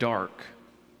light or dark.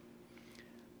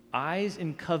 Eyes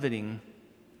and coveting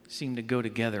seem to go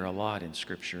together a lot in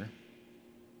Scripture.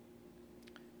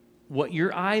 What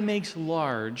your eye makes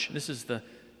large, this is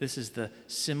the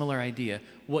similar idea.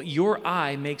 What your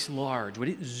eye makes large, what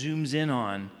it zooms in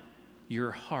on,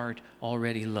 your heart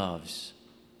already loves.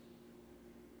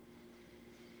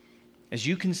 As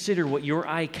you consider what your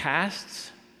eye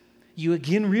casts, you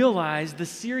again realize the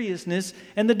seriousness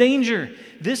and the danger.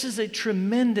 This is a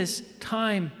tremendous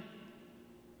time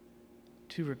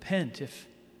to repent if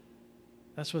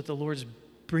that's what the Lord's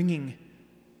bringing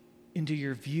into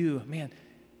your view. Man,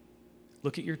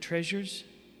 look at your treasures.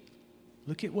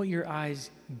 Look at what your eyes'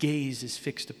 gaze is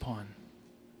fixed upon.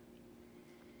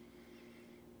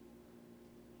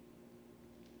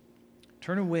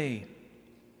 Turn away.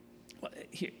 Well,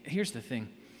 here's the thing.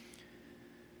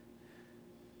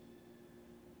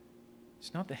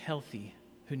 It's not the healthy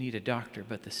who need a doctor,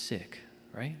 but the sick,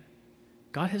 right?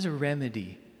 God has a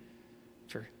remedy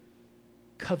for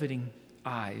coveting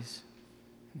eyes,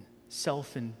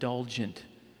 self-indulgent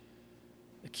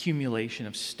accumulation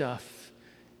of stuff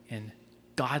and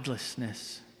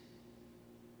godlessness.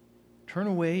 Turn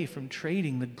away from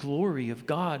trading the glory of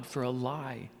God for a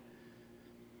lie.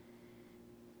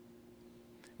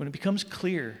 When it becomes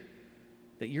clear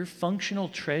that your functional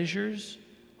treasures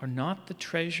are not the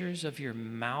treasures of your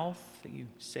mouth that you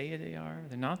say they are,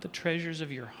 they're not the treasures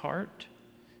of your heart,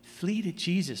 flee to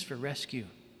Jesus for rescue.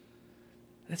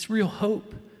 That's real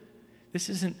hope.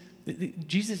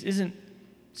 Jesus isn't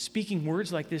speaking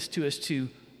words like this to us to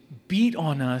beat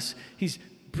on us. He's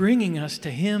bringing us to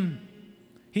Him.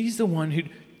 He's the one who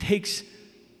takes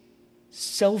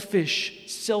selfish,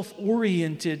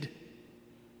 self-oriented,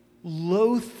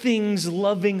 low things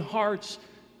loving hearts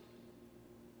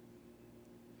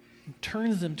and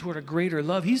turns them toward a greater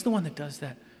love. He's the one that does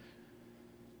that.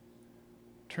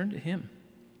 Turn to Him.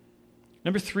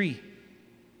 Number 3,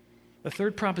 the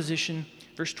third proposition,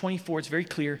 verse 24, it's very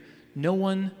clear. No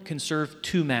one can serve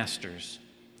two masters.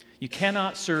 You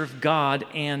cannot serve God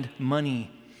and money.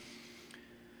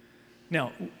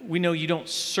 Now, we know you don't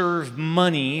serve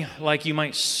money like you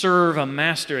might serve a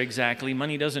master exactly.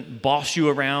 Money doesn't boss you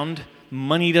around.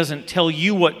 Money doesn't tell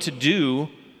you what to do.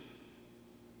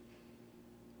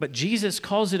 But Jesus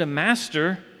calls it a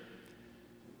master.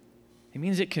 It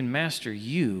means it can master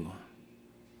you.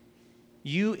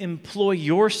 You employ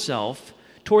yourself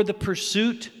toward the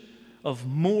pursuit of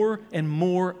more and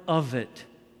more of it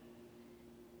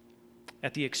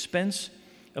at the expense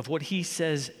of what He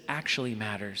says actually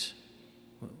matters.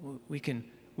 We can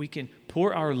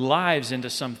pour our lives into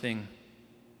something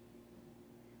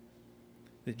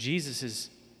that Jesus is,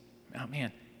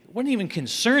 wasn't even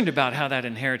concerned about how that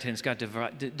inheritance got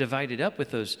divided up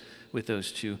with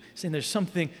those two. Saying there's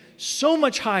something so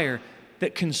much higher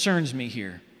that concerns me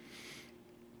here.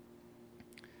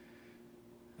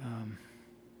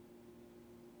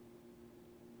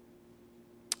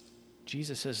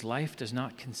 Jesus says life does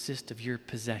not consist of your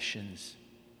possessions.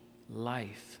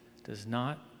 Life does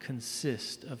not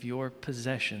consist of your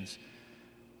possessions.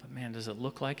 But man, does it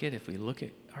look like it if we look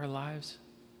at our lives?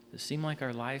 Does it seem like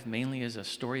our life mainly is a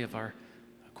story of our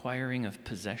acquiring of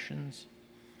possessions?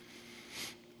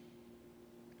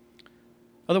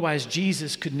 Otherwise,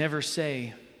 Jesus could never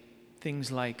say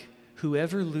things like,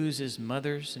 whoever loses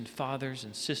mothers and fathers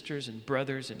and sisters and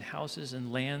brothers and houses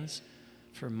and lands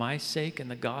for my sake and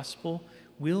the gospel,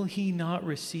 will he not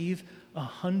receive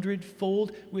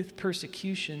 100-fold with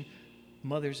persecution,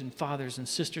 mothers and fathers and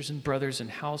sisters and brothers and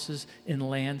houses and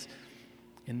lands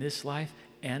in this life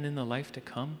and in the life to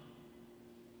come?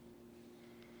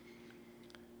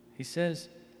 He says,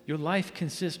 your life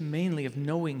consists mainly of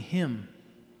knowing Him.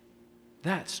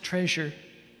 That's treasure.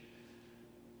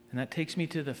 And that takes me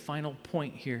to the final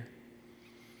point here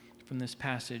from this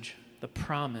passage, the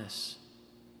promise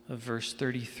of verse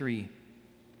 33.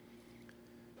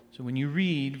 So when you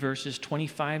read verses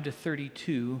 25 to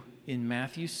 32 in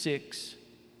Matthew 6,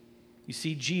 you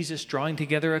see Jesus drawing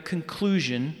together a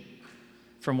conclusion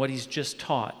from what He's just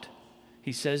taught.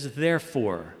 He says,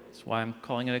 therefore, That's why I'm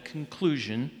calling it a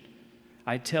conclusion.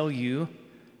 I tell you,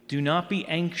 do not be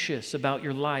anxious about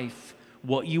your life,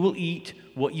 what you will eat,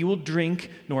 what you will drink,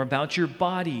 nor about your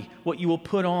body, what you will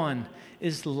put on.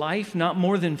 Is life not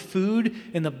more than food,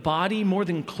 and the body more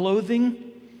than clothing?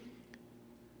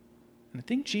 And I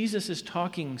think Jesus is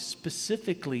talking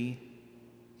specifically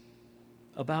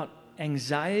about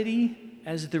anxiety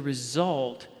as the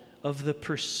result of the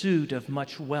pursuit of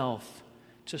much wealth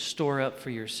to store up for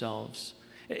yourselves.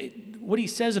 What he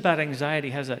says about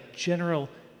anxiety has a general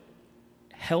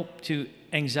help to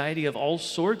anxiety of all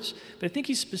sorts, but I think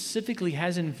he specifically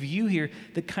has in view here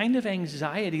the kind of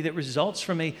anxiety that results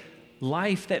from a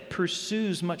life that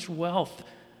pursues much wealth.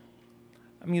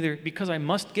 I'm either because I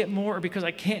must get more or because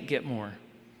I can't get more.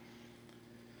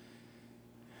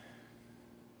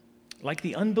 Like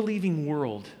the unbelieving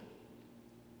world,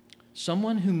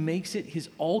 someone who makes it his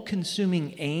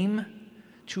all-consuming aim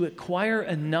to acquire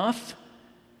enough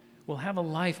will have a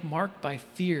life marked by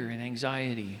fear and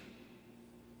anxiety.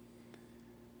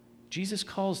 Jesus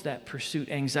calls that pursuit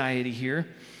anxiety here,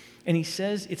 and he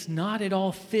says it's not at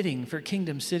all fitting for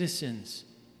kingdom citizens.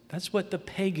 That's what the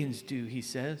pagans do, he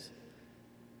says.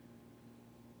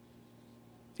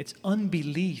 It's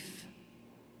unbelief.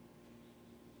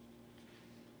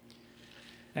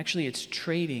 Actually, it's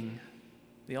trading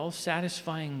the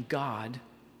all-satisfying God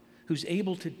who's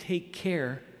able to take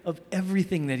care of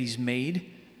everything that he's made,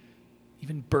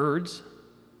 even birds,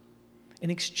 and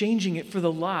exchanging it for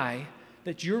the lie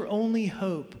that your only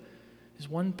hope is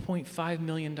 $1.5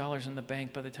 million in the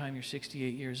bank by the time you're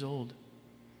 68 years old.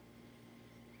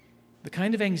 The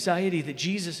kind of anxiety that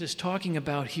Jesus is talking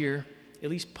about here,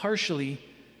 at least partially,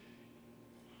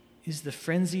 is the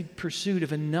frenzied pursuit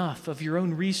of enough of your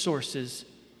own resources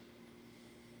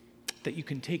that you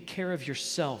can take care of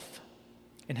yourself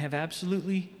and have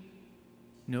absolutely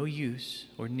no use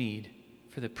or need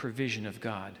for the provision of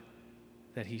God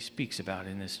that he speaks about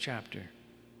in this chapter.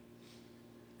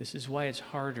 This is why it's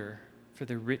harder for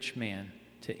the rich man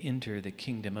to enter the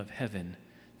kingdom of heaven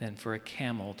than for a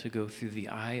camel to go through the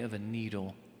eye of a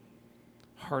needle.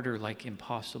 Harder, like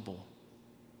impossible.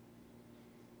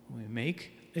 We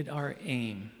make it our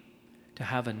aim to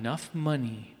have enough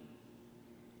money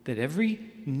that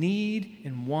every need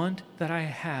and want that I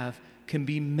have can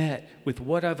be met with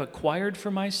what I've acquired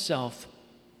for myself.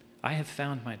 I have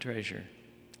found my treasure,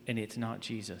 and it's not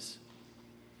Jesus.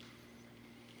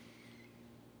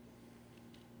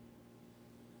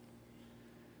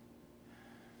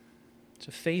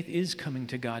 So faith is coming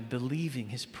to God, believing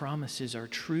his promises are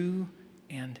true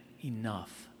and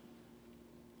enough.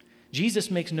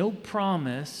 Jesus makes no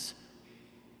promise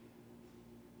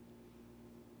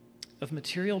of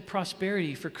material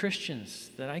prosperity for Christians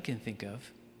that I can think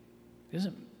of. He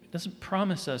doesn't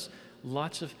promise us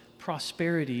lots of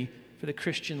prosperity for the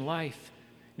Christian life.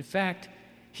 In fact,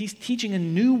 he's teaching a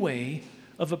new way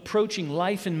of approaching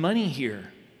life and money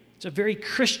here. It's a very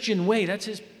Christian way. That's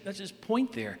his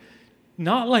point there.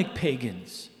 Not like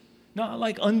pagans, not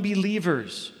like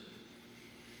unbelievers.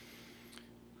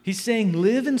 He's saying,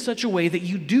 live in such a way that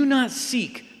you do not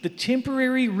seek the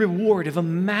temporary reward of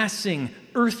amassing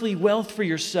earthly wealth for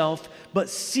yourself, but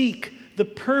seek the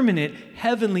permanent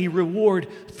heavenly reward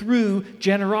through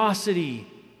generosity.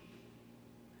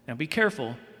 Now be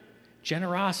careful.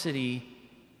 Generosity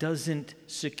doesn't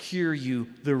secure you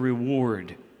the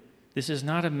reward. This is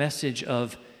not a message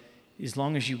of, as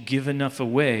long as you give enough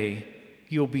away,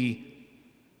 you'll be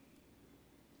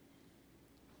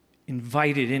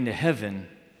invited into heaven.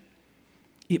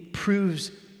 It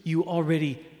proves you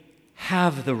already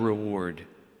have the reward.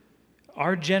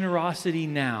 Our generosity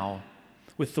now,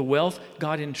 with the wealth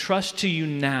God entrusts to you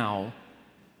now,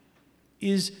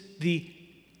 is the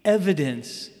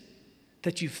evidence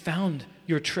that you found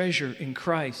your treasure in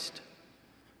Christ.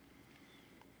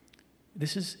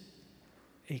 This is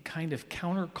a kind of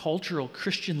countercultural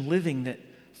Christian living that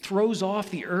throws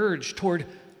off the urge toward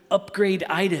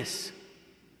upgrade-itis.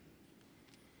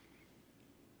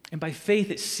 And by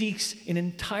faith, it seeks an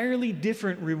entirely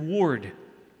different reward.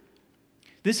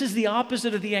 This is the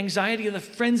opposite of the anxiety of the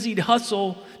frenzied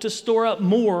hustle to store up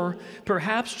more.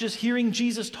 Perhaps just hearing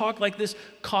Jesus talk like this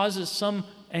causes some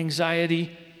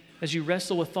anxiety as you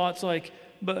wrestle with thoughts like,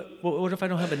 but what if I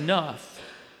don't have enough?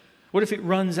 What if it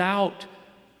runs out?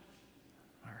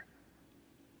 Our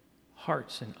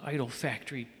hearts, an idol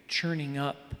factory churning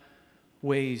up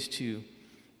ways to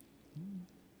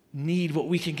need what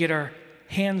we can get our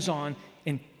hands on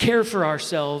and care for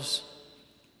ourselves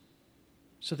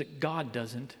so that God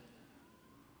doesn't.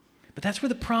 But that's where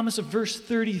the promise of verse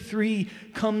 33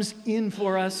 comes in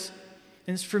for us,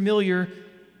 and it's familiar.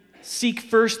 Seek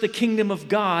first the kingdom of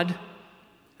God.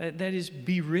 That is,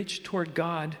 be rich toward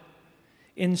God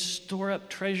and store up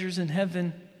treasures in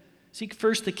heaven. Seek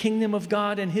first the kingdom of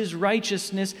God and his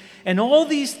righteousness, and all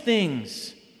these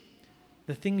things,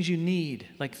 the things you need,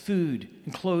 like food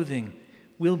and clothing,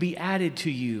 will be added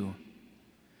to you.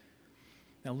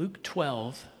 Now, Luke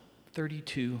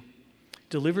 12:32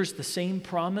 delivers the same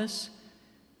promise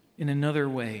in another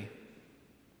way.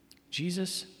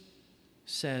 Jesus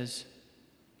says,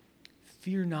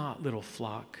 "Fear not, little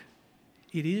flock.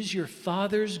 It is your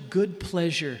Father's good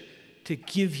pleasure to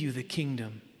give you the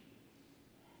kingdom."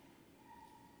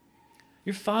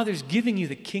 Your Father's giving you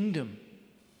the kingdom.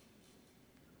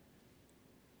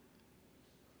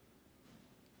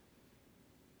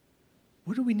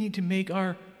 What do we need to make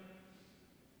our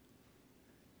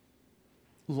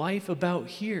life about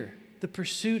here? The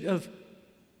pursuit of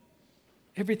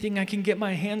everything I can get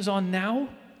my hands on now?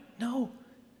 No.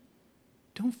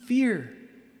 Don't fear.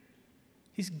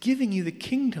 He's giving you the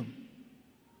kingdom.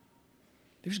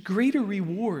 There's greater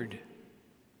reward.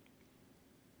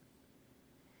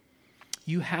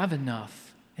 You have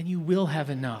enough, and you will have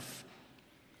enough.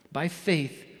 By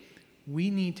faith, we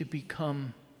need to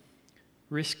become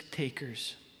risk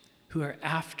takers who are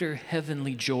after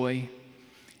heavenly joy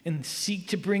and seek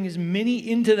to bring as many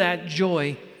into that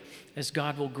joy as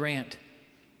God will grant.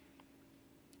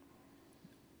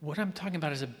 What I'm talking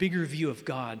about is a bigger view of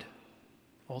God,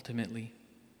 ultimately,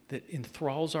 that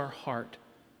enthralls our heart.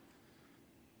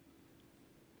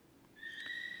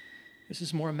 This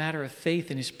is more a matter of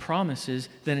faith in his promises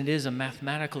than it is a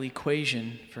mathematical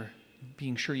equation for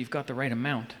being sure you've got the right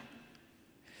amount.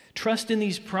 Trust in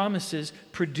these promises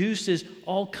produces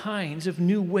all kinds of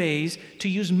new ways to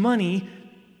use money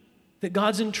that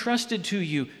God's entrusted to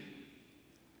you.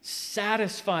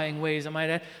 Satisfying ways, I might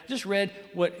add. I just read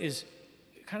what is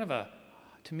kind of a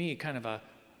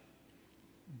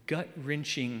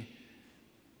gut-wrenching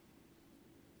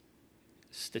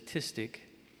statistic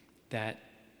that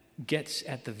gets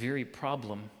at the very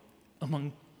problem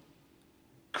among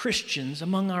Christians,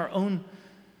 among our own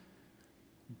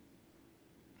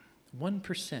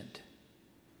 1%.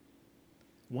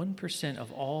 1%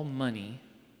 of all money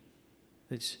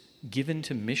that's given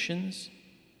to missions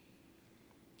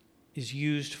is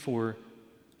used for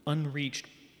unreached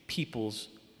people's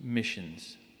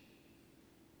missions.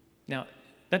 Now,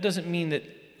 that doesn't mean that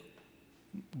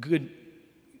good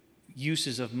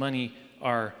uses of money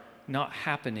are not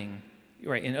happening,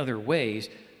 right, in other ways,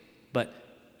 but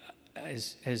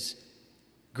as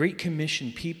Great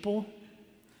Commission people,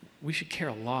 we should care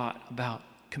a lot about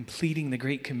completing the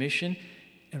Great Commission,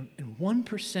 and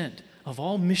 1% of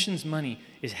all missions money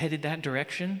is headed that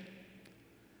direction.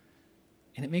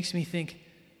 And it makes me think,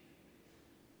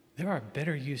 there are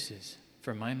better uses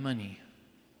for my money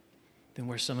than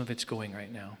where some of it's going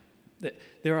right now. That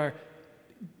there are,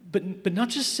 but not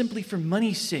just simply for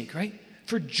money's sake, right?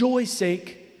 For joy's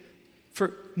sake,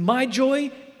 for my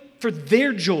joy, for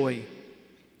their joy.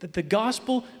 That the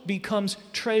gospel becomes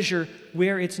treasure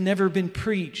where it's never been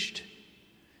preached.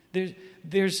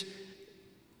 There's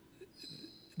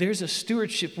a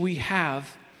stewardship we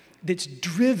have that's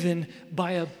driven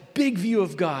by a big view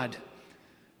of God.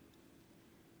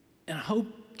 And I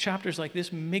hope chapters like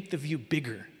this make the view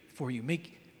bigger for you.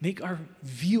 Make our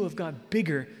view of God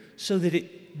bigger so that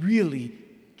it really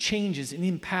changes and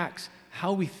impacts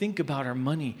how we think about our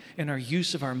money and our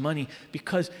use of our money,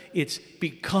 because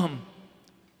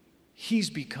He's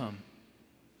become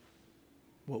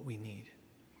what we need.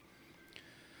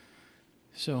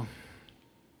 So,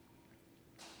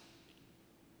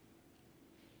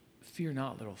 fear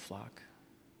not, little flock.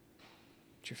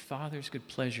 It's your Father's good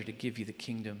pleasure to give you the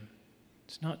kingdom.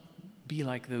 It's not be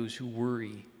like those who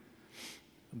worry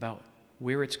about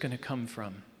where it's going to come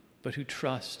from, but who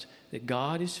trust that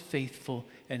God is faithful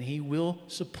and He will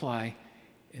supply.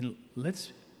 And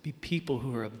let's be people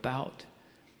who are about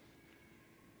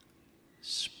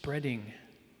spreading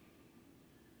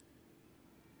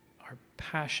our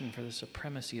passion for the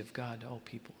supremacy of God to all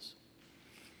peoples.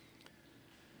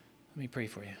 Let me pray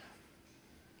for you.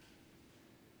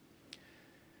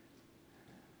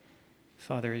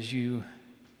 Father, as you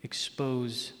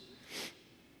expose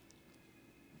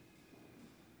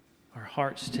our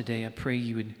hearts today, I pray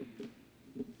you would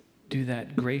do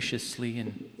that graciously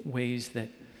in ways that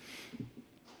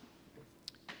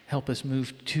help us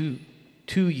move to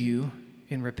you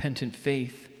in repentant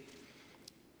faith,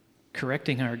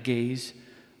 correcting our gaze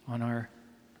on our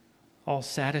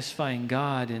all-satisfying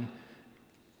God. And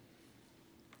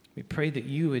we pray that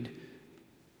you would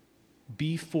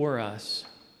be for us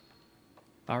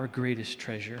our greatest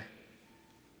treasure,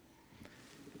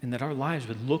 and that our lives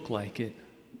would look like it.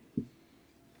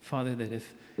 Father, that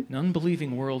An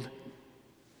unbelieving world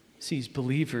sees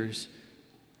believers,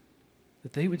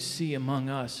 that they would see among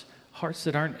us hearts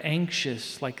that aren't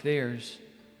anxious like theirs,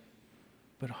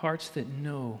 but hearts that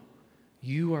know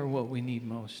you are what we need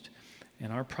most.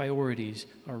 And our priorities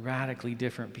are radically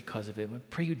different because of it. I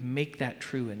pray you'd make that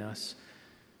true in us.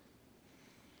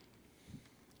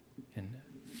 And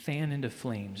fan into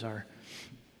flames our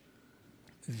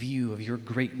view of your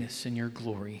greatness and your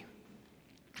glory.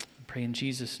 I pray in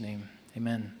Jesus' name.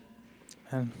 Amen.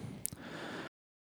 Amen.